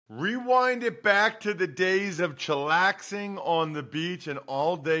Rewind it back to the days of chillaxing on the beach and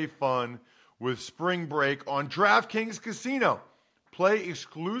all-day fun with Spring Break on DraftKings Casino. Play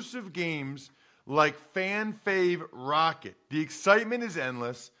exclusive games like Fan Fave Rocket. The excitement is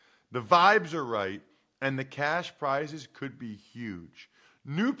endless, the vibes are right, and the cash prizes could be huge.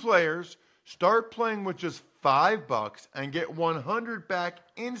 New players start playing with just $5 and get $100 back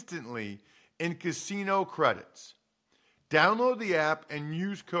instantly in casino credits. Download the app and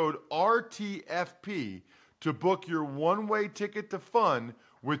use code RTFP to book your one-way ticket to fun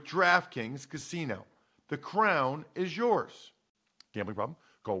with DraftKings Casino. The crown is yours. Gambling problem?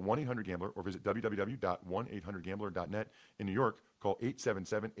 Call 1-800-GAMBLER or visit www.1800gambler.net. In New York, call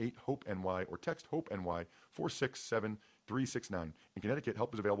 877-8-HOPE-NY or text HOPE-NY 467-369. In Connecticut,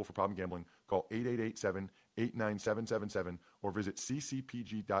 help is available for problem gambling. Call 888-7-897-7777 or visit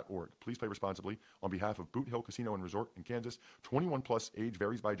ccpg.org. Please play responsibly. On behalf of Boot Hill Casino and Resort in Kansas, 21 plus, age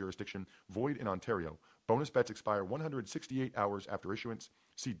varies by jurisdiction, void in Ontario. Bonus bets expire 168 hours after issuance.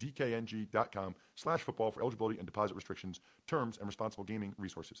 See dkng.com/football for eligibility and deposit restrictions, terms, and responsible gaming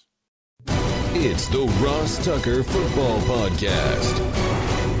resources. It's the Ross Tucker Football Podcast.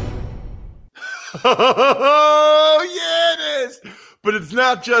 Oh, yeah, it is. But it's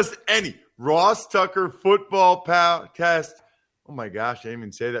not just any Ross Tucker Football Podcast. Oh, my gosh, I didn't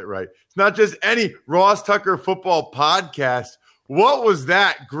even say that right. It's not just any Ross Tucker Football Podcast. What was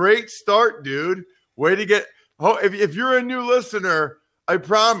that? Great start, dude. Way to get – if you're a new listener, I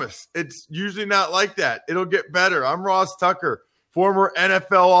promise it's usually not like that. It'll get better. I'm Ross Tucker, former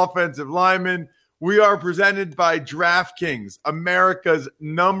NFL offensive lineman. We are presented by DraftKings, America's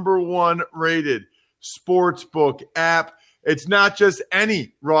 #1 rated sportsbook app. It's not just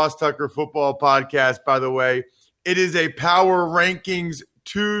any Ross Tucker Football Podcast, by the way. It is a Power Rankings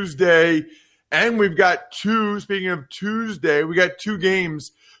Tuesday. And we've got speaking of Tuesday, we got 2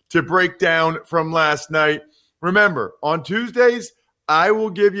 games to break down from last night. Remember, on Tuesdays, I will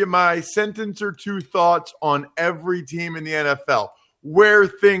give you my sentence or 2 thoughts on every team in the NFL, where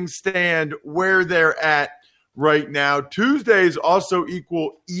things stand, where they're at right now. Tuesdays also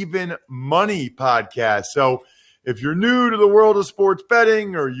equal Even Money podcast. So if you're new to the world of sports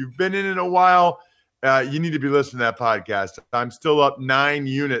betting or you've been in it a while, you need to be listening to that podcast. I'm still up 9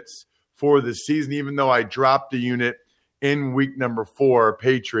 units for the season, even though I dropped a unit in week number 4,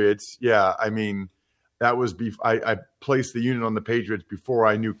 Patriots. Yeah, I mean, that was I placed the unit on the Patriots before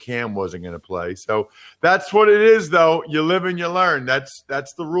I knew Cam wasn't going to play. So that's what it is, though. You live and you learn. That's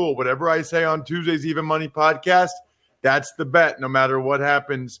the rule. Whatever I say on Tuesday's Even Money podcast, that's the bet, no matter what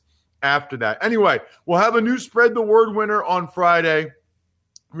happens after that. Anyway, we'll have a new Spread the Word winner on Friday.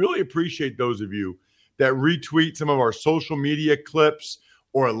 Really appreciate those of you that retweet some of our social media clips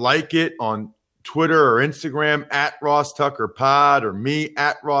or like it on Twitter or Instagram at Ross Tucker Pod or me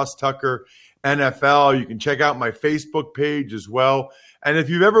at Ross Tucker NFL. You can check out my Facebook page as well. And if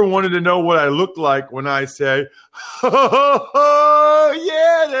you've ever wanted to know what I look like when I say, oh,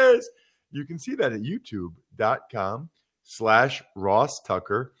 yeah, it is, you can see that at youtube.com/Ross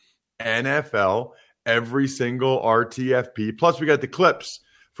Tucker NFL, every single RTFP. Plus, we got the clips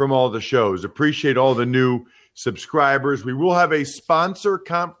from all the shows. Appreciate all the new subscribers. We will have a sponsor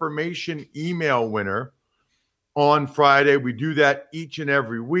confirmation email winner on Friday. We do that each and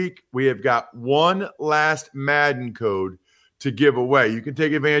every week. We have got one last Madden code to give away. You can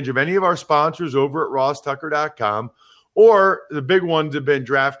take advantage of any of our sponsors over at rosstucker.com, or the big ones have been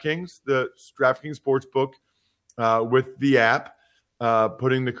DraftKings, the DraftKings Sportsbook with the app,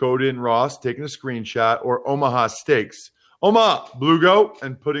 putting the code in Ross, taking a screenshot, or Omaha Steaks, Omaha Blue Goat,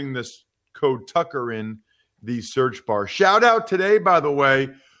 and putting this code Tucker in the search bar. Shout out today, by the way,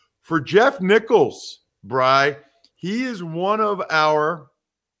 for Jeff Nichols. Bry, he is one of our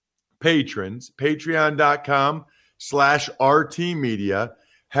patrons, patreon.com/RT Media.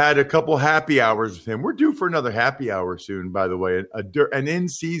 Had a couple happy hours with him. We're due for another happy hour soon, by the way, an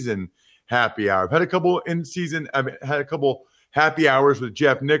in-season happy hour. I've had a couple happy hours with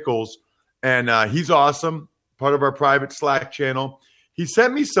Jeff Nichols, and he's awesome, part of our private Slack channel. He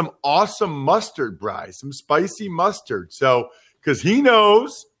sent me some awesome mustard, Bry, some spicy mustard. So, because he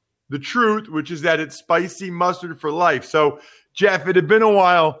knows the truth, which is that it's spicy mustard for life. So, Jeff, it had been a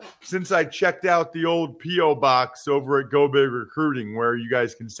while since I checked out the old P.O. box over at Go Big Recruiting, where you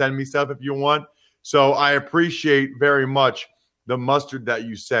guys can send me stuff if you want. So I appreciate very much the mustard that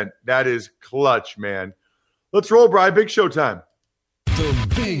you sent. That is clutch, man. Let's roll, Bry. Big show time.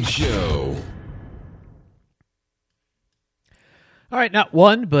 The Big Show. All right, not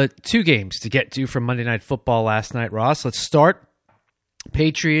one, but 2 games to get to from Monday Night Football last night, Ross. Let's start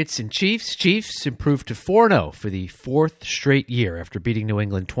Patriots and Chiefs. Chiefs improved to 4-0 for the fourth straight year after beating New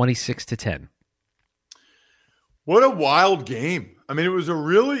England 26-10. What a wild game. I mean, it was a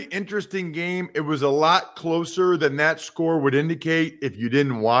really interesting game. It was a lot closer than that score would indicate if you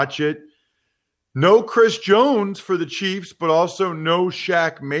didn't watch it. No Chris Jones for the Chiefs, but also no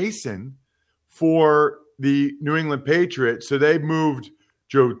Shaq Mason for the New England Patriots. So they moved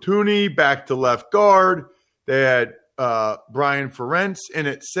Joe Thuney back to left guard. They had Brian Ferentz in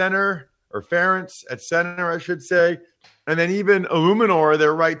at center, or Ferentz at center, I should say. And then even Illuminor,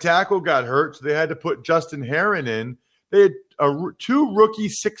 their right tackle, got hurt, so they had to put Justin Herron in. They had two rookie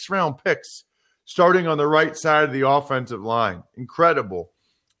sixth-round picks starting on the right side of the offensive line. Incredible.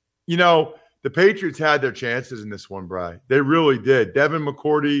 You know, the Patriots had their chances in this one, Bri. They really did. Devin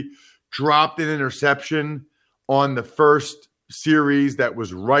McCourty dropped an interception on the first series that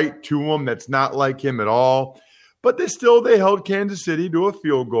was right to him. That's not like him at all. But they held Kansas City to a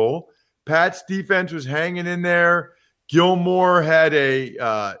field goal. Pat's defense was hanging in there. Gilmore had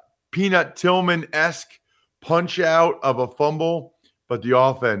a Peanut Tillman-esque punch out of a fumble, but the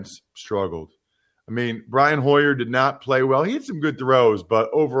offense struggled. I mean, Brian Hoyer did not play well. He had some good throws,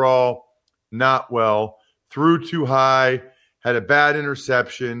 but overall, not well. Threw too high, had a bad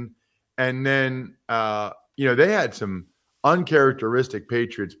interception, and then, they had some uncharacteristic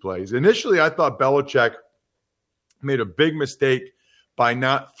Patriots plays. Initially, I thought Belichick made a big mistake by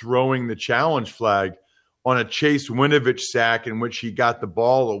not throwing the challenge flag on a Chase Winovich sack in which he got the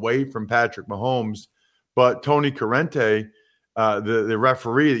ball away from Patrick Mahomes. But Tony Corrente, the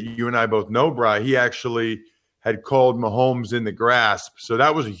referee that you and I both know, Bri, he actually had called Mahomes in the grasp. So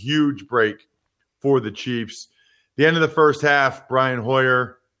that was a huge break for the Chiefs. The end of the first half, Brian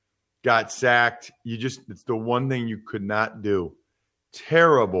Hoyer got sacked. It's the one thing you could not do.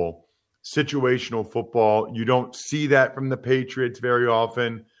 Terrible situational football. You don't see that from the Patriots very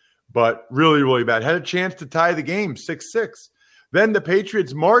often, but really, really bad. Had a chance to tie the game 6-6. Then the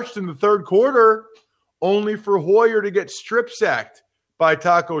Patriots marched in the third quarter only for Hoyer to get strip sacked by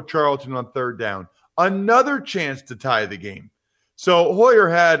Taco Charlton on third down. Another chance to tie the game. So Hoyer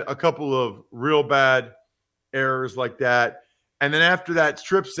had a couple of real bad errors like that. And then after that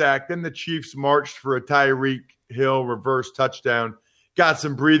strip sack, then the Chiefs marched for a Tyreek Hill reverse touchdown. Got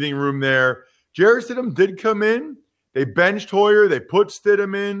some breathing room there. Jarrett Stidham did come in. They benched Hoyer. They put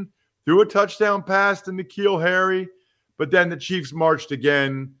Stidham in, threw a touchdown pass to N'Keal Harry. But then the Chiefs marched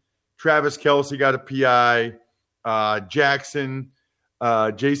again. Travis Kelce got a PI.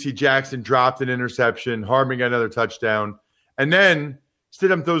 J.C. Jackson dropped an interception. Hardman got another touchdown. And then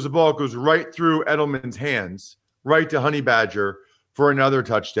Stidham throws the ball, goes right through Edelman's hands, right to Honey Badger for another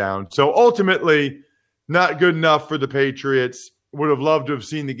touchdown. So ultimately, not good enough for the Patriots. Would have loved to have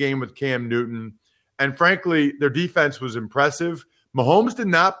seen the game with Cam Newton. And frankly, their defense was impressive. Mahomes did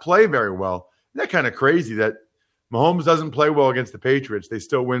not play very well. Isn't that kind of crazy that Mahomes doesn't play well against the Patriots? They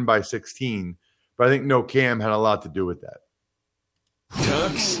still win by 16. But I think no Cam had a lot to do with that.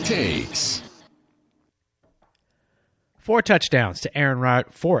 Tux takes. 4 touchdowns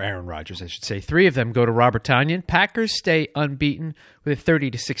for Aaron Rodgers, I should say. 3 of them go to Robert Tonyan. Packers stay unbeaten with a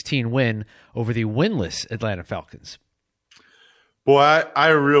 30-16 win over the winless Atlanta Falcons. Boy, I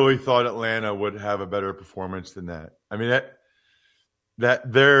really thought Atlanta would have a better performance than that. I mean,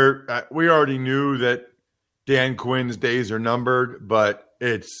 we already knew that Dan Quinn's days are numbered, but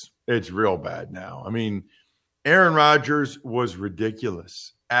it's real bad now. I mean, Aaron Rodgers was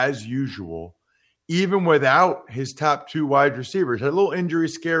ridiculous as usual, even without his top 2 wide receivers. Had a little injury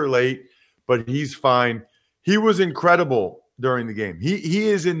scare late, but he's fine. He was incredible during the game. He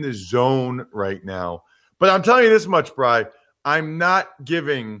is in the zone right now. But I'm telling you this much, Bri, I'm not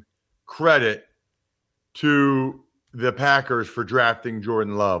giving credit to the Packers for drafting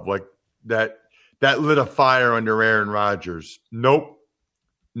Jordan Love. Like that lit a fire under Aaron Rodgers. Nope.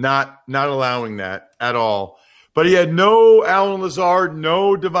 Not allowing that at all. But he had no Allen Lazard,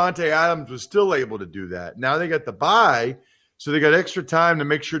 no Devontae Adams was still able to do that. Now they got the bye, so they got extra time to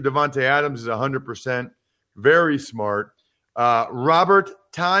make sure Devontae Adams is 100%. Very smart. Robert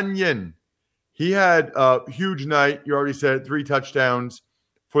Tonyan, he had a huge night. You already said 3 touchdowns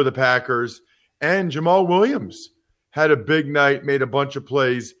for the Packers. And Jamal Williams had a big night, made a bunch of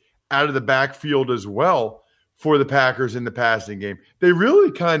plays out of the backfield as well for the Packers in the passing game. They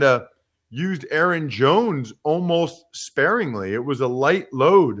really kind of used Aaron Jones almost sparingly. It was a light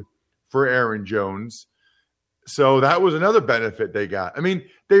load for Aaron Jones. So that was another benefit they got. I mean,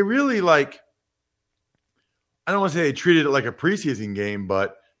 they really I don't want to say they treated it like a preseason game,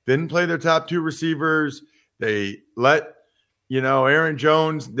 but didn't play their top 2 receivers. They let, Aaron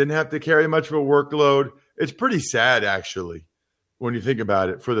Jones didn't have to carry much of a workload. It's pretty sad, actually, when you think about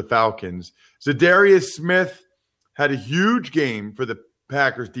it for the Falcons. Zadarius Smith had a huge game for the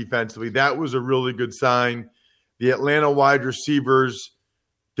Packers defensively. That was a really good sign. The Atlanta wide receivers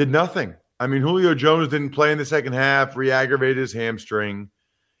did nothing. I mean, Julio Jones didn't play in the second half, re-aggravated his hamstring.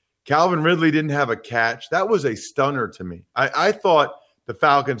 Calvin Ridley didn't have a catch. That was a stunner to me. I thought the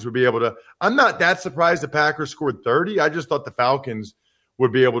Falcons would be able to – I'm not that surprised the Packers scored 30. I just thought the Falcons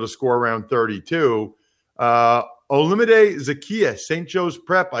would be able to score around 32. Olamide Zaccheaus, St. Joe's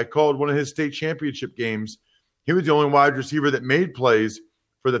Prep, I called one of his state championship games. He was the only wide receiver that made plays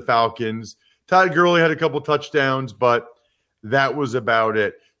for the Falcons. Todd Gurley had a couple touchdowns, but that was about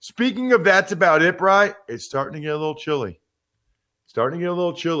it. Speaking of that's about it, Bri, it's starting to get a little chilly. So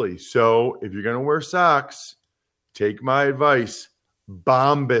if you're going to wear socks, take my advice,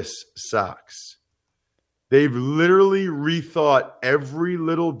 Bombas socks. They've literally rethought every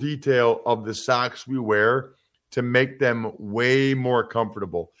little detail of the socks we wear to make them way more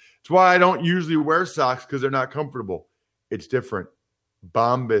comfortable. It's why I don't usually wear socks, because they're not comfortable. It's different.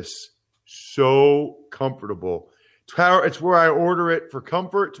 Bombas, so comfortable. It's where I order it for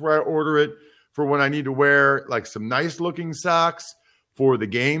comfort. It's where I order it for when I need to wear like some nice looking socks for the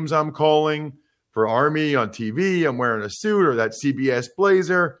games I'm calling. For Army on TV, I'm wearing a suit or that CBS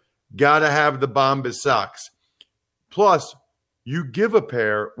blazer. Gotta have the Bombas socks. Plus, you give a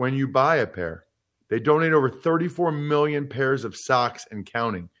pair when you buy a pair. They donate over 34 million pairs of socks and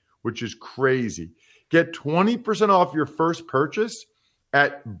counting, which is crazy. Get 20% off your first purchase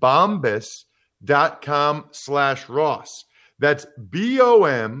at bombas.com/Ross. That's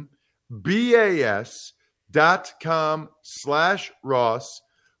BOMBAS.com/Ross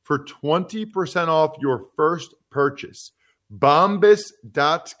for 20% off your first purchase.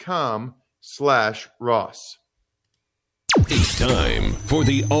 Bombas.com/Ross. It's time for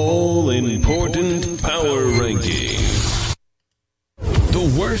the all-important Power Ranking.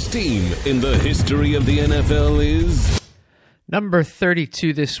 The worst team in the history of the NFL is... Number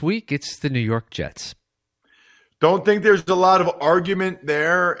 32 this week, it's the New York Jets. Don't think there's a lot of argument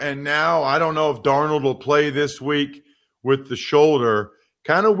there. And now I don't know if Darnold will play this week with the shoulder.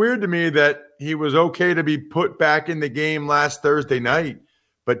 Kind of weird to me that he was okay to be put back in the game last Thursday night,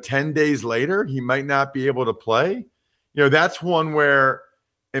 but 10 days later, he might not be able to play. You know, that's one where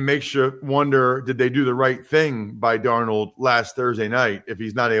it makes you wonder, did they do the right thing by Darnold last Thursday night if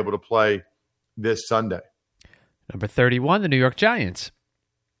he's not able to play this Sunday? Number 31, the New York Giants.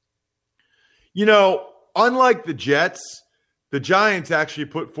 You know, unlike the Jets, the Giants actually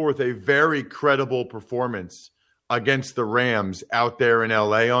put forth a very credible performance against the Rams out there in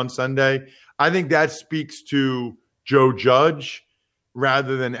LA on Sunday. I think that speaks to Joe Judge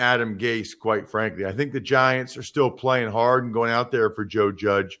rather than Adam Gase, quite frankly. I think the Giants are still playing hard and going out there for Joe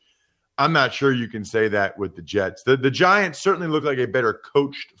Judge. I'm not sure you can say that with the Jets. The Giants certainly look like a better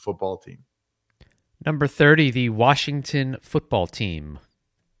coached football team. Number 30, the Washington football team.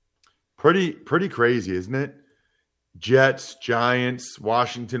 Pretty crazy, isn't it? Jets, Giants,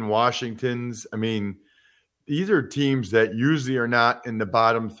 Washingtons. I mean, these are teams that usually are not in the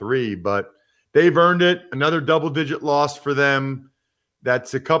bottom three, but they've earned it. Another double-digit loss for them.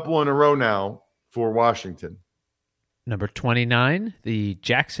 That's a couple in a row now for Washington. Number 29, the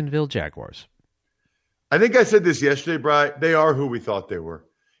Jacksonville Jaguars. I think I said this yesterday, Bri. They are who we thought they were.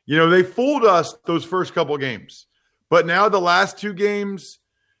 You know, they fooled us those first couple games. But now the last two games,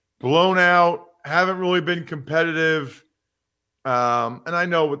 blown out, haven't really been competitive. And I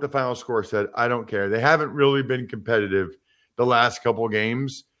know what the final score said. I don't care. They haven't really been competitive the last couple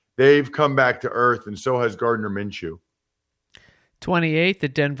games. They've come back to earth, and so has Gardner Minshew. 28, the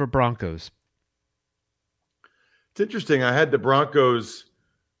Denver Broncos. It's interesting. I had the Broncos.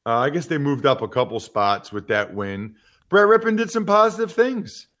 I guess they moved up a couple spots with that win. Brett Rippon did some positive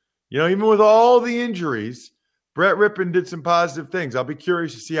things. You know, even with all the injuries, Brett Rippon did some positive things. I'll be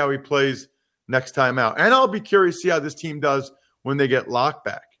curious to see how he plays next time out. And I'll be curious to see how this team does when they get Locke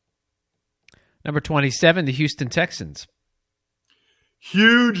back. Number 27, the Houston Texans.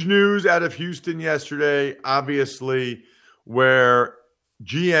 Huge news out of Houston yesterday, obviously, where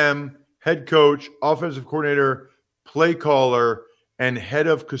GM, head coach, offensive coordinator, play caller, and head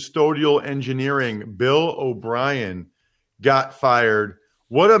of custodial engineering, Bill O'Brien, got fired.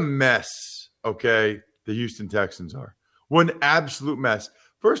 What a mess, okay, the Houston Texans are. What an absolute mess.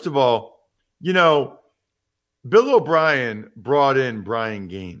 First of all, you know, Bill O'Brien brought in Brian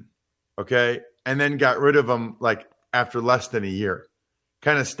Gaine, okay, and then got rid of him like after less than a year.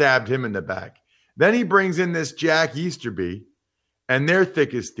 Kind of stabbed him in the back. Then he brings in this Jack Easterby, and they're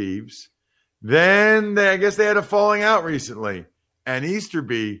thick as thieves. Then I guess they had a falling out recently, and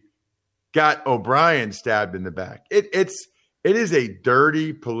Easterby got O'Brien stabbed in the back. It's It is a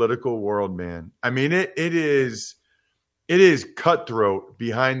dirty political world, man. I mean, it is cutthroat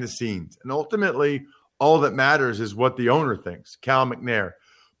behind the scenes. And ultimately, all that matters is what the owner thinks, Cal McNair.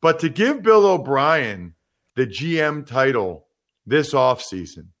 But to give Bill O'Brien the GM title this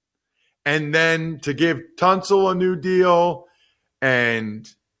offseason, and then to give Tunsil a new deal and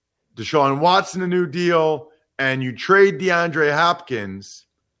Deshaun Watson a new deal, and you trade DeAndre Hopkins,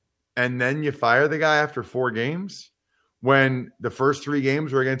 and then you fire the guy after 4 games when the first 3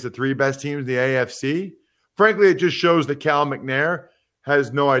 games were against the 3 best teams in the AFC. Frankly, it just shows that Cal McNair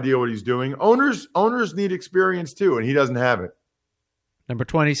has no idea what he's doing. Owners need experience too, and he doesn't have it. Number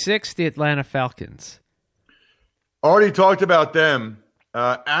 26, the Atlanta Falcons. Already talked about them.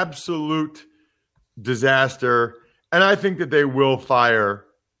 Absolute disaster. And I think that they will fire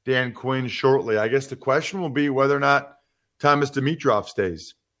Dan Quinn shortly. I guess the question will be whether or not Thomas Dimitroff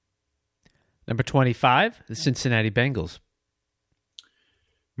stays. Number 25, the Cincinnati Bengals.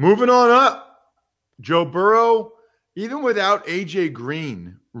 Moving on up. Joe Burrow, even without A.J.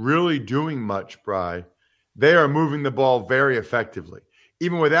 Green really doing much, Bri, they are moving the ball very effectively.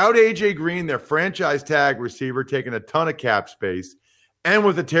 Even without A.J. Green, their franchise tag receiver taking a ton of cap space, and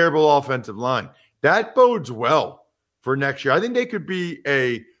with a terrible offensive line. That bodes well for next year. I think they could be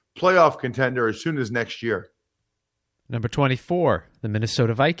a playoff contender as soon as next year. Number 24, the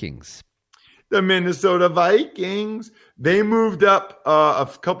Minnesota Vikings. The Minnesota Vikings, they moved up a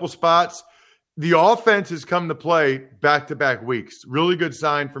couple spots. The offense has come to play back-to-back weeks. Really good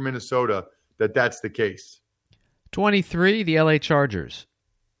sign for Minnesota that that's the case. 23, the LA Chargers.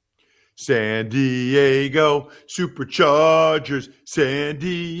 San Diego Superchargers, San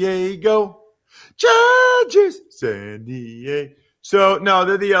Diego Chargers, San Diego. So, no,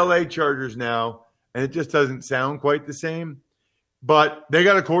 they're the LA Chargers now, and it just doesn't sound quite the same. But they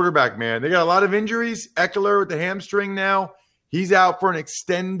got a quarterback, man. They got a lot of injuries. Eckler with the hamstring now. He's out for an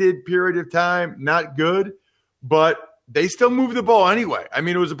extended period of time. Not good, but they still move the ball anyway. I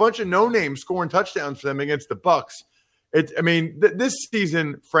mean, it was a bunch of no-names scoring touchdowns for them against the Bucs. This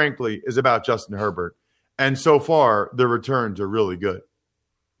season, frankly, is about Justin Herbert. And so far, the returns are really good.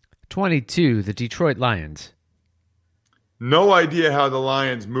 22, the Detroit Lions. No idea how the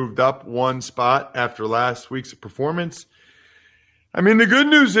Lions moved up 1 spot after last week's performance. I mean, the good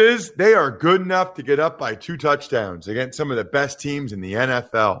news is they are good enough to get up by 2 touchdowns against some of the best teams in the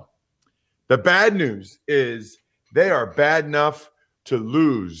NFL. The bad news is they are bad enough to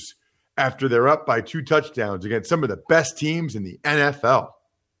lose after they're up by 2 touchdowns against some of the best teams in the NFL.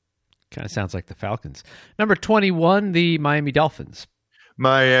 Kind of sounds like the Falcons. Number 21, the Miami Dolphins.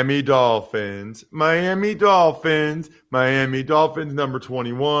 Miami Dolphins, Miami Dolphins, Miami Dolphins, number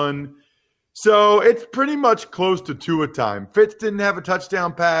 21. So it's pretty much close to Tua time. Fitz didn't have a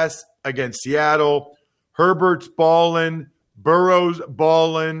touchdown pass against Seattle. Herbert's balling. Burrow's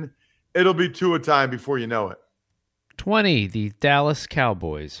balling. It'll be Tua time before you know it. 20, the Dallas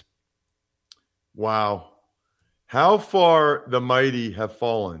Cowboys. Wow. How far the mighty have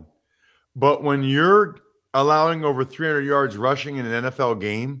fallen. But when you're allowing over 300 yards rushing in an NFL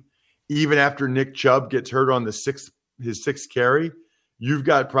game, even after Nick Chubb gets hurt on his sixth carry, you've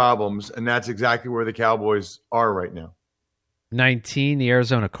got problems, and that's exactly where the Cowboys are right now. 19, the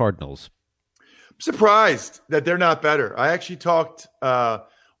Arizona Cardinals. I'm surprised that they're not better. I actually talked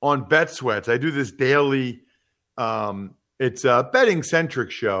on Bet Sweats. I do this daily, it's a betting-centric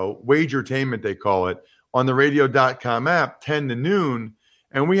show, Wagertainment they call it, on the radio.com app, 10 to noon.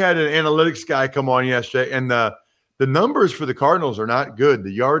 And we had an analytics guy come on yesterday, and the numbers for the Cardinals are not good.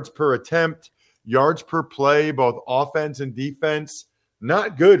 The yards per attempt, yards per play, both offense and defense,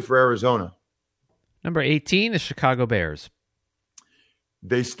 not good for Arizona. Number 18, the Chicago Bears.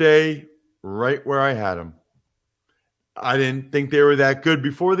 They stay right where I had them. I didn't think they were that good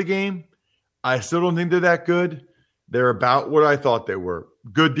before the game. I still don't think they're that good. They're about what I thought they were.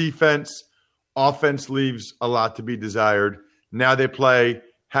 Good defense. Offense leaves a lot to be desired. Now they play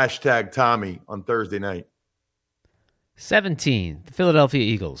 #Tommy on Thursday night. 17, the Philadelphia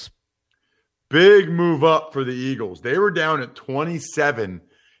Eagles. Big move up for the Eagles. They were down at 27.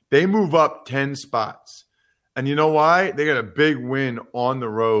 They move up 10 spots. And you know why? They got a big win on the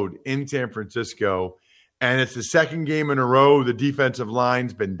road in San Francisco. And it's the second game in a row. The defensive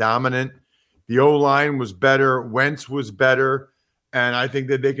line's been dominant. The O-line was better. Wentz was better. And I think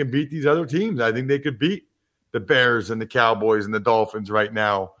that they can beat these other teams. I think they could beat the Bears and the Cowboys and the Dolphins right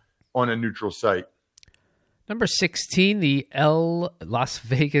now on a neutral site. Number 16, the Las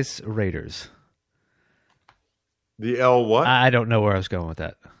Vegas Raiders. The L what? I don't know where I was going with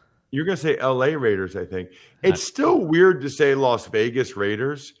that. You're going to say L.A. Raiders, I think. It's still weird to say Las Vegas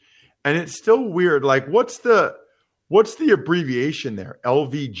Raiders, and it's still weird. Like, what's the What's the abbreviation there?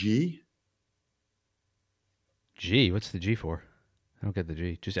 LVG? G. What's the G for? I don't get the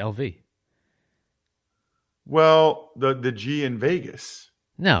G. Just LV. Well, the G in Vegas.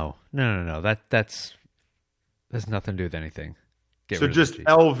 No. That's nothing to do with anything. So just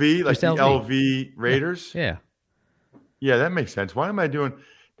LV, like just the LV. LV Raiders? Yeah. Yeah, that makes sense. Why am I doing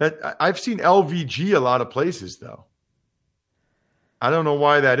that? I've seen LVG a lot of places, though. I don't know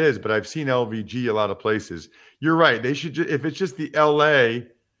why that is, but I've seen LVG a lot of places. You're right. They should, if it's just the LA,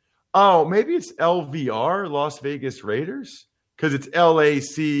 maybe it's LVR, Las Vegas Raiders, because it's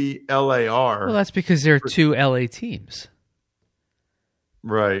LACLAR. Well, that's because there are two LA teams.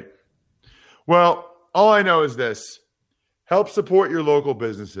 Right. Well, all I know is this. Help support your local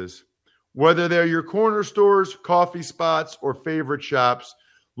businesses. Whether they're your corner stores, coffee spots, or favorite shops,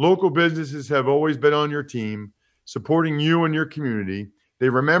 local businesses have always been on your team, supporting you and your community. They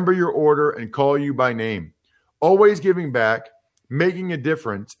remember your order and call you by name. Always giving back, making a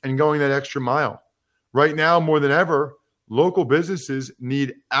difference, and going that extra mile. Right now, more than ever, local businesses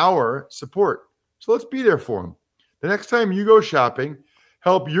need our support. So let's be there for them. The next time you go shopping,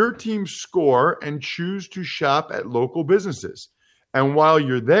 help your team score and choose to shop at local businesses. And while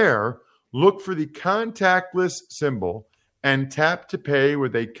you're there, look for the contactless symbol and tap to pay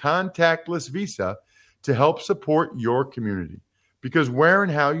with a contactless Visa to help support your community, because where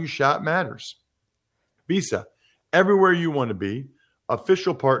and how you shop matters. Visa, everywhere you want to be,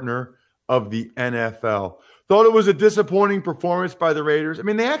 official partner of the NFL. Thought it was a disappointing performance by the Raiders. I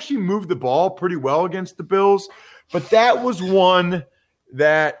mean, they actually moved the ball pretty well against the Bills, but that was one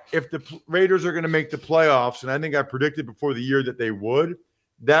that if the Raiders are going to make the playoffs, and I think I predicted before the year that they would,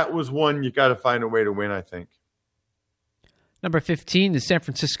 that was one you got to find a way to win, I think. Number 15, the San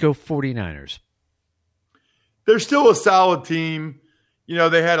Francisco 49ers. They're still a solid team. You know,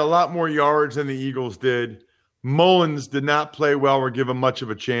 they had a lot more yards than the Eagles did. Mullins did not play well or give him much of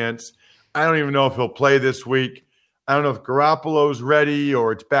a chance. I don't even know if he'll play this week. I don't know if Garoppolo's ready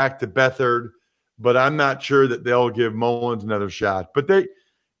or it's back to Beathard, but I'm not sure that they'll give Mullins another shot. But they're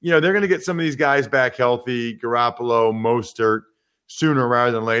going to get some of these guys back healthy, Garoppolo, Mostert, sooner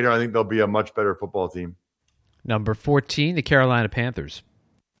rather than later. I think they'll be a much better football team. Number 14, the Carolina Panthers.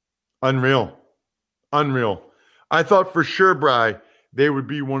 Unreal. I thought for sure, Bri, they would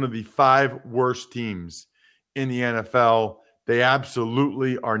be one of the 5 worst teams in the NFL. They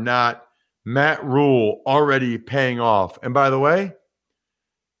absolutely are not. Matt Rule already paying off. And by the way,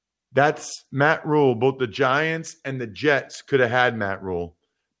 that's Matt Rule. Both the Giants and the Jets could have had Matt Rule.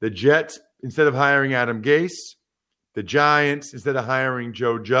 The Jets, instead of hiring Adam Gase, the Giants, instead of hiring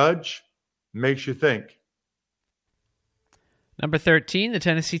Joe Judge, makes you think. Number 13, the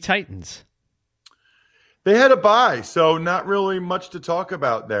Tennessee Titans. They had a bye, so not really much to talk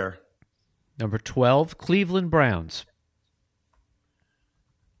about there. Number 12, Cleveland Browns.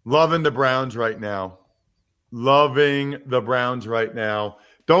 Loving the Browns right now.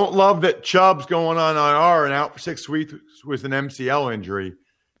 Don't love that Chubb's going on IR and out for 6 weeks with an MCL injury.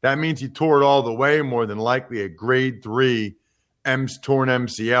 That means he tore it all the way, more than likely a grade 3 torn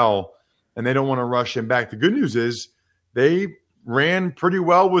MCL, and they don't want to rush him back. The good news is they ran pretty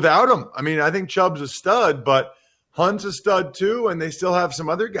well without him. I mean, I think Chubb's a stud, but Hunt's a stud too, and they still have some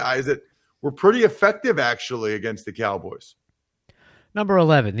other guys that were pretty effective, actually, against the Cowboys. Number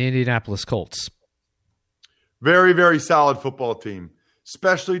 11, the Indianapolis Colts. Very, very solid football team,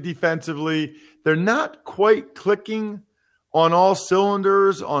 especially defensively. They're not quite clicking on all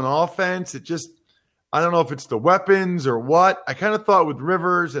cylinders on offense. It just, I don't know if it's the weapons or what. I kind of thought with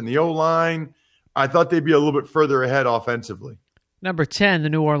Rivers and the O-line, I thought they'd be a little bit further ahead offensively. Number 10, the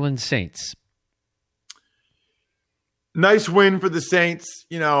New Orleans Saints. Nice win for the Saints.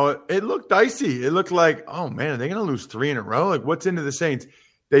 You know, it looked dicey. It looked like, oh, man, are they going to lose 3 in a row? Like, what's into the Saints?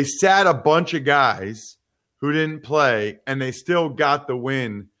 They sat a bunch of guys who didn't play, and they still got the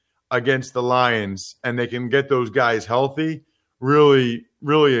win against the Lions, and they can get those guys healthy. Really,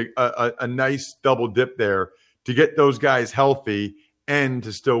 really a nice double dip there to get those guys healthy and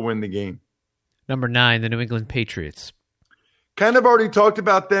to still win the game. Number 9, the New England Patriots. Kind of already talked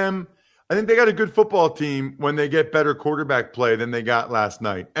about them. I think they got a good football team when they get better quarterback play than they got last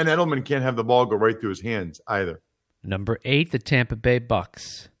night. And Edelman can't have the ball go right through his hands either. Number 8, the Tampa Bay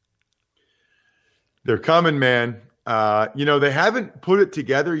Bucks. They're coming, man. They haven't put it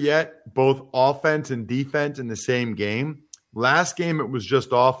together yet, both offense and defense in the same game. Last game, it was just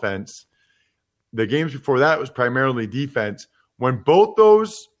offense. The games before that was primarily defense. When both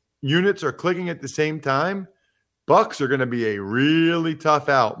those units are clicking at the same time, Bucks are going to be a really tough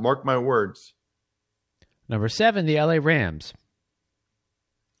out. Mark my words. Number 7, the LA Rams.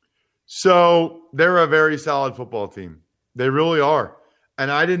 So they're a very solid football team. They really are. And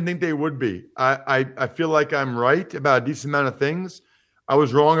I didn't think they would be. I feel like I'm right about a decent amount of things. I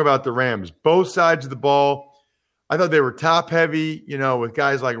was wrong about the Rams. Both sides of the ball, I thought they were top heavy, with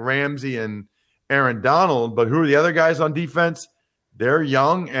guys like Ramsey and Aaron Donald. But who are the other guys on defense? They're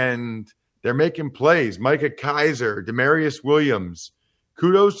young and they're making plays. Micah Kiser, Demarius Williams.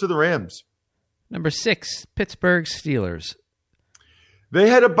 Kudos to the Rams. Number 6, Pittsburgh Steelers. They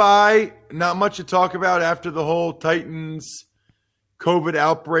had a bye. Not much to talk about after the whole Titans COVID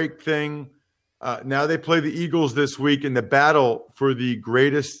outbreak thing. Now they play the Eagles this week in the battle for the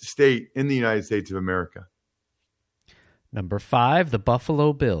greatest state in the United States of America. Number 5, the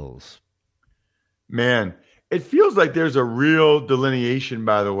Buffalo Bills. Man, it feels like there's a real delineation,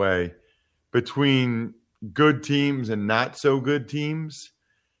 by the way, between good teams and not so good teams.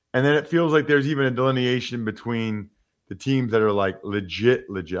 And then it feels like there's even a delineation between the teams that are like legit.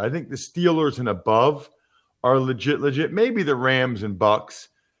 I think the Steelers and above are legit. Maybe the Rams and Bucks,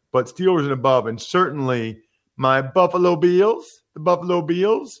 but Steelers and above. And certainly my Buffalo Bills,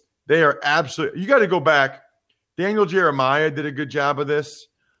 they are absolutely – you got to go back. Daniel Jeremiah did a good job of this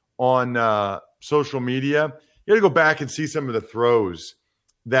on social media. You got to go back and see some of the throws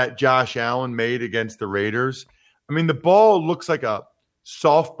that Josh Allen made against the Raiders. I mean, the ball looks like a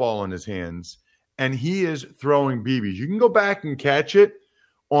softball in his hands, and he is throwing BBs. You can go back and catch it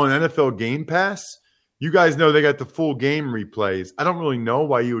on NFL Game Pass. You guys know they got the full game replays. I don't really know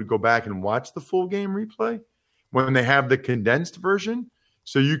why you would go back and watch the full game replay when they have the condensed version,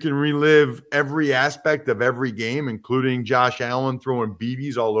 so you can relive every aspect of every game, including Josh Allen throwing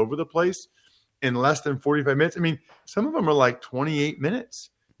BBs all over the place in less than 45 minutes. I mean, some of them are like 28 minutes.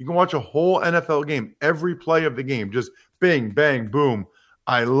 You can watch a whole NFL game, every play of the game, just bing, bang, boom.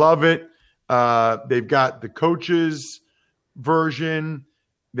 I love it. They've got the coaches version.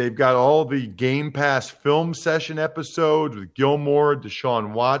 They've got all the Game Pass film session episodes with Gilmore,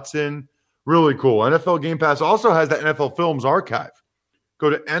 Deshaun Watson. Really cool. NFL Game Pass also has the NFL Films archive. Go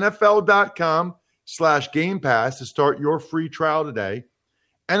to NFL.com/Game Pass to start your free trial today.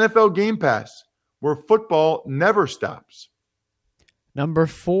 NFL Game Pass, where football never stops. Number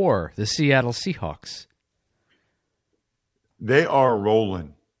 4, the Seattle Seahawks. They are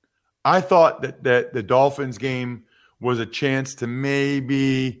rolling. I thought that the Dolphins game was a chance to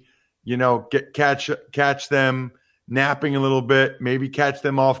maybe, catch them napping a little bit, maybe catch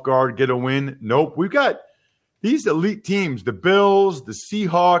them off guard, get a win. Nope. We've got these elite teams, the Bills, the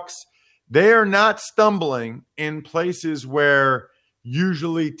Seahawks. They are not stumbling in places where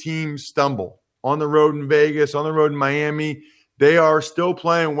usually teams stumble. On the road in Vegas, on the road in Miami, they are still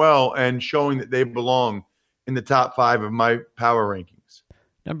playing well and showing that they belong in the top 5 of my power rankings.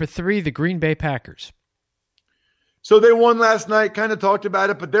 Number 3, the Green Bay Packers. So they won last night, kind of talked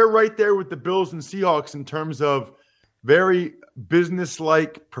about it, but they're right there with the Bills and Seahawks in terms of very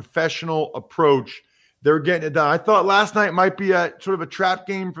business-like, professional approach. They're getting it done. I thought last night might be a sort of a trap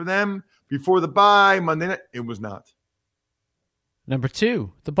game for them before the bye. Monday night, it was not. Number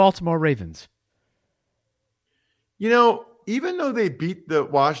 2, the Baltimore Ravens. Even though they beat the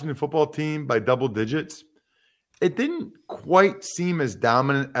Washington football team by double digits, it didn't quite seem as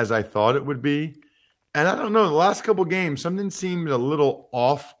dominant as I thought it would be. And I don't know, the last couple games, something seemed a little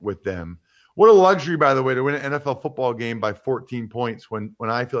off with them. What a luxury, by the way, to win an NFL football game by 14 points when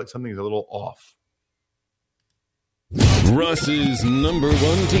I feel like something's a little off. Russ's number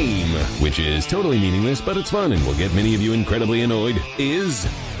 1 team, which is totally meaningless, but it's fun and will get many of you incredibly annoyed, is...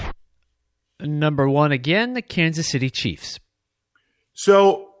 Number 1 again, the Kansas City Chiefs.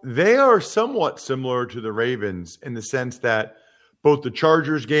 So they are somewhat similar to the Ravens in the sense that both the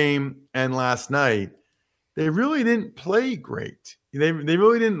Chargers game and last night, they really didn't play great. They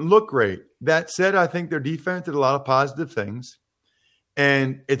really didn't look great. That said, I think their defense did a lot of positive things.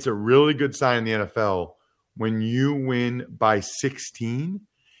 And it's a really good sign in the NFL when you win by 16,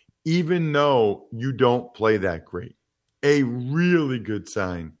 even though you don't play that great. A really good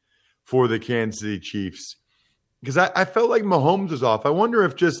sign for the Kansas City Chiefs. Because I felt like Mahomes was off. I wonder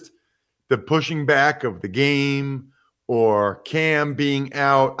if just the pushing back of the game or Cam being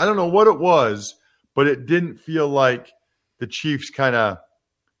out, I don't know what it was, but it didn't feel like the Chiefs kind of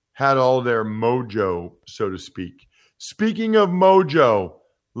had all their mojo, so to speak. Speaking of mojo,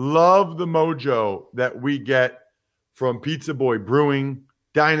 love the mojo that we get from Pizza Boy Brewing,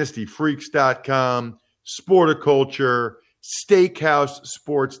 DynastyFreaks.com, Sporticulture,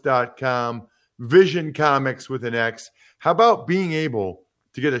 SteakhouseSports.com, Vision Comics with an X. How about being able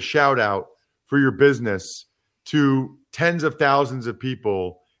to get a shout out for your business to tens of thousands of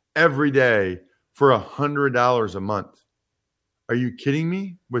people every day for $100 a month? Are you kidding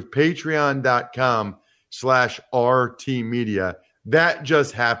me? With patreon.com/RTmedia. That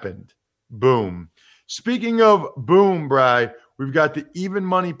just happened. Boom. Speaking of boom, Bri, we've got the Even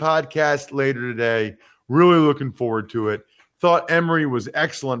Money podcast later today. Really looking forward to it. Thought Emery was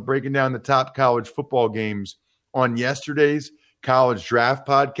excellent breaking down the top college football games on yesterday's college draft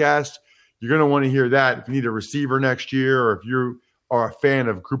podcast. You're going to want to hear that if you need a receiver next year or if you are a fan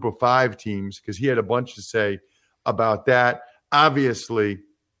of Group of Five teams, because he had a bunch to say about that. Obviously,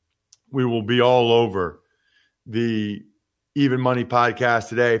 we will be all over the Even Money podcast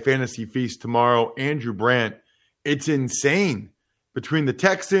today, Fantasy Feast tomorrow. Andrew Brandt, it's insane. Between the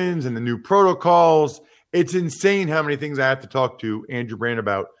Texans and the new protocols, it's insane how many things I have to talk to Andrew Brandt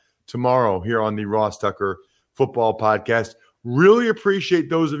about tomorrow here on the Ross Tucker Football Podcast. Really appreciate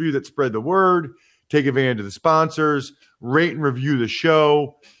those of you that spread the word, take advantage of the sponsors, rate and review the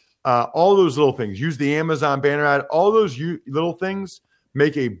show, all those little things. Use the Amazon banner ad. All those little things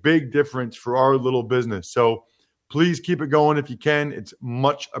make a big difference for our little business. So please keep it going if you can. It's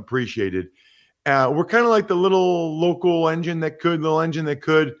much appreciated. We're kind of like the little local engine that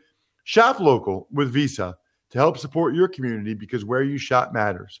could. Shop local with Visa to help support your community, because where you shop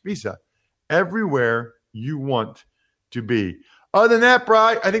matters. Visa, everywhere you want to be. Other than that, Bri,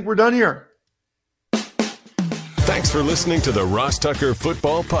 I think we're done here. Thanks for listening to the Ross Tucker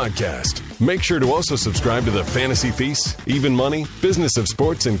Football Podcast. Make sure to also subscribe to the Fantasy Feast, Even Money, Business of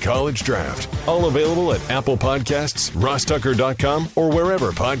Sports, and College Draft. All available at Apple Podcasts, rosstucker.com, or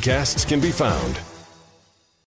wherever podcasts can be found.